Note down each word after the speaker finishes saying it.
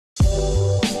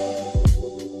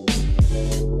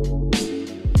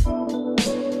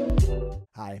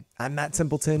I'm Matt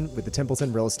Templeton with the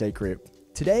Templeton Real Estate Group.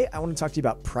 Today, I want to talk to you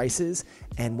about prices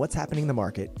and what's happening in the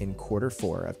market in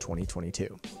Q4 of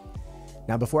 2022.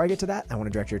 Now, before I get to that, I want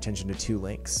to direct your attention to two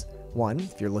links. One,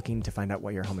 if you're looking to find out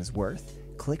what your home is worth,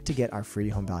 click to get our free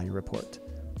home value report.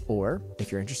 Or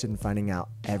if you're interested in finding out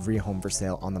every home for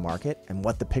sale on the market and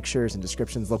what the pictures and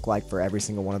descriptions look like for every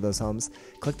single one of those homes,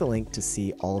 click the link to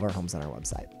see all of our homes on our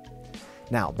website.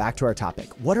 Now, back to our topic.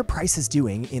 What are prices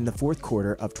doing in the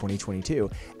Q4 of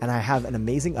 2022? And I have an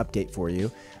amazing update for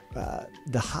you.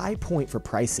 The high point for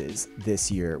prices this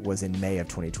year was in May of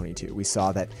 2022. We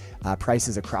saw that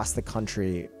prices across the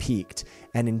country peaked.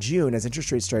 And in June, as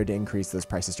interest rates started to increase, those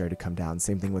prices started to come down.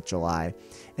 Same thing with July.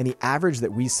 And the average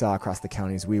that we saw across the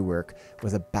counties we work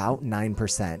was about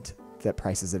 9% that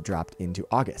prices have dropped into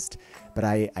August. But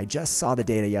I just saw the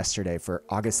data yesterday for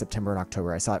August, September, and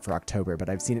October. I saw it for October, but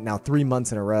I've seen it now 3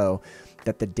 months in a row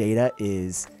that the data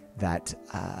is that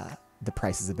the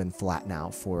prices have been flat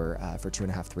now for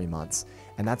 2.5, 3 months.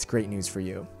 And that's great news for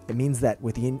you. It means that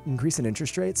with the increase in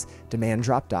interest rates, demand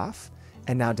dropped off,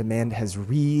 and now demand has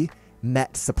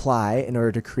met supply in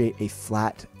order to create a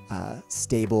flat,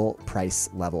 stable price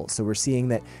level. So we're seeing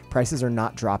that prices are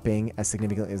not dropping as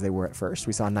significantly as they were at first.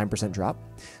 We saw a 9% drop.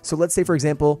 So let's say, for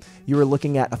example, you were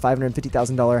looking at a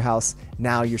 $550,000 house.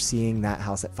 Now you're seeing that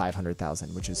house at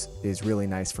 $500,000, which is really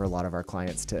nice for a lot of our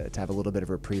clients to have a little bit of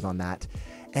reprieve on that.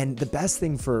 And the best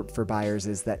thing for buyers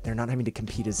is that they're not having to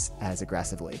compete as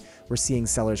aggressively. We're seeing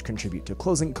sellers contribute to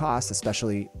closing costs,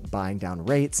 especially buying down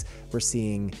rates. We're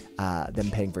seeing them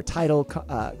paying for title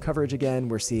coverage again.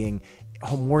 We're seeing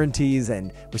home warranties,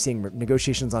 and we're seeing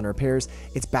negotiations on repairs.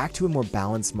 It's back to a more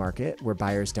balanced market where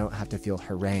buyers don't have to feel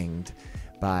harangued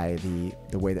by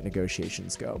the way that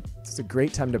negotiations go. So it's a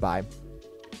great time to buy.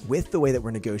 With the way that we're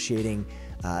negotiating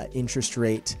interest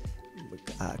rate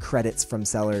credits from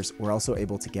sellers, we're also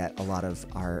able to get a lot of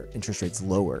our interest rates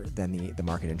lower than the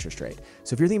market interest rate.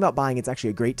 So if you're thinking about buying, it's actually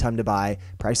a great time to buy.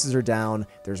 Prices are down,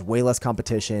 there's way less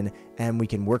competition, and we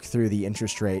can work through the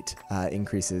interest rate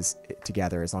increases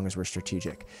together as long as we're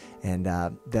strategic. And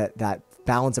that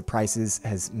balance of prices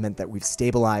has meant that we've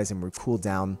stabilized and we've cooled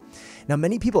down. Now,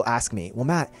 many people ask me, well,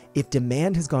 Matt, if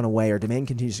demand has gone away or demand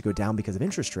continues to go down because of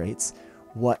interest rates,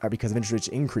 because of interest rates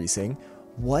increasing,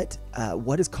 what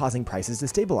is causing prices to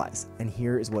stabilize? And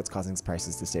here is what's causing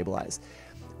prices to stabilize.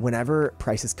 Whenever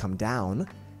prices come down,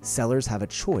 sellers have a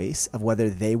choice of whether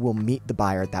they will meet the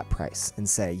buyer at that price and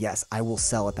say, yes, I will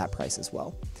sell at that price as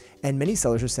well. And many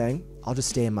sellers are saying, I'll just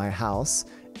stay in my house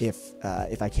if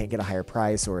I can't get a higher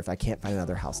price or if I can't find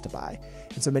another house to buy.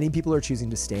 And so many people are choosing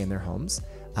to stay in their homes.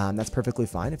 That's perfectly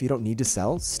fine. If you don't need to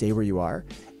sell, stay where you are.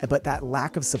 But that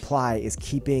lack of supply is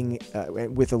keeping,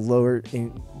 with a lower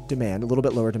demand, a little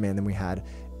bit lower demand than we had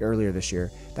earlier this year,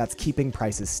 that's keeping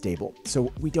prices stable.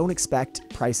 So we don't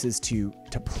expect prices to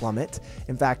plummet.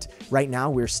 In fact, right now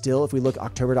we're still, if we look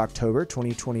October to October,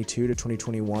 2022 to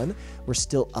 2021, we're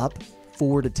still up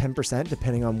 4 to 10%,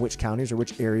 depending on which counties or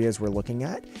which areas we're looking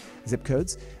at, zip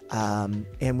codes.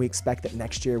 And we expect that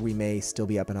next year we may still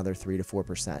be up another 3 to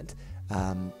 4%.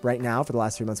 Right now, for the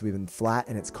last 3 months, we've been flat,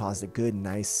 and it's caused a good,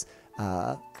 nice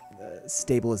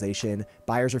stabilization.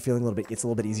 Buyers are feeling it's a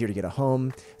little bit easier to get a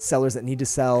home. Sellers that need to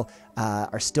sell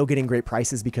are still getting great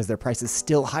prices because their price is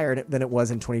still higher than it was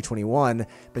in 2021, but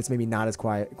it's maybe not as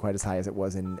quite as high as it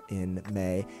was in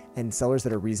May. And sellers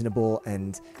that are reasonable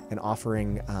and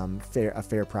offering a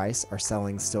fair price are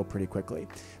selling still pretty quickly.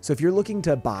 So if you're looking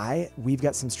to buy, we've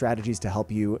got some strategies to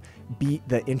help you beat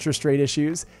the interest rate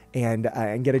issues and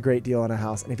get a great deal on a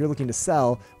house. And if you're looking to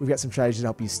sell, we've got some strategies to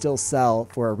help you still sell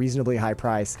for a reasonably high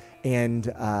price and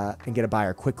get a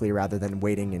buyer quickly rather than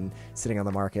waiting and sitting on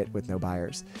the market with no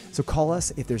buyers. So call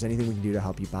us if there's anything we can do to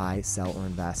help you buy, sell, or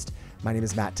invest. My name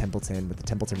is Matt Templeton with the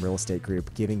Templeton Real Estate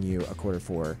Group, giving you a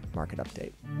Q4 market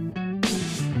update.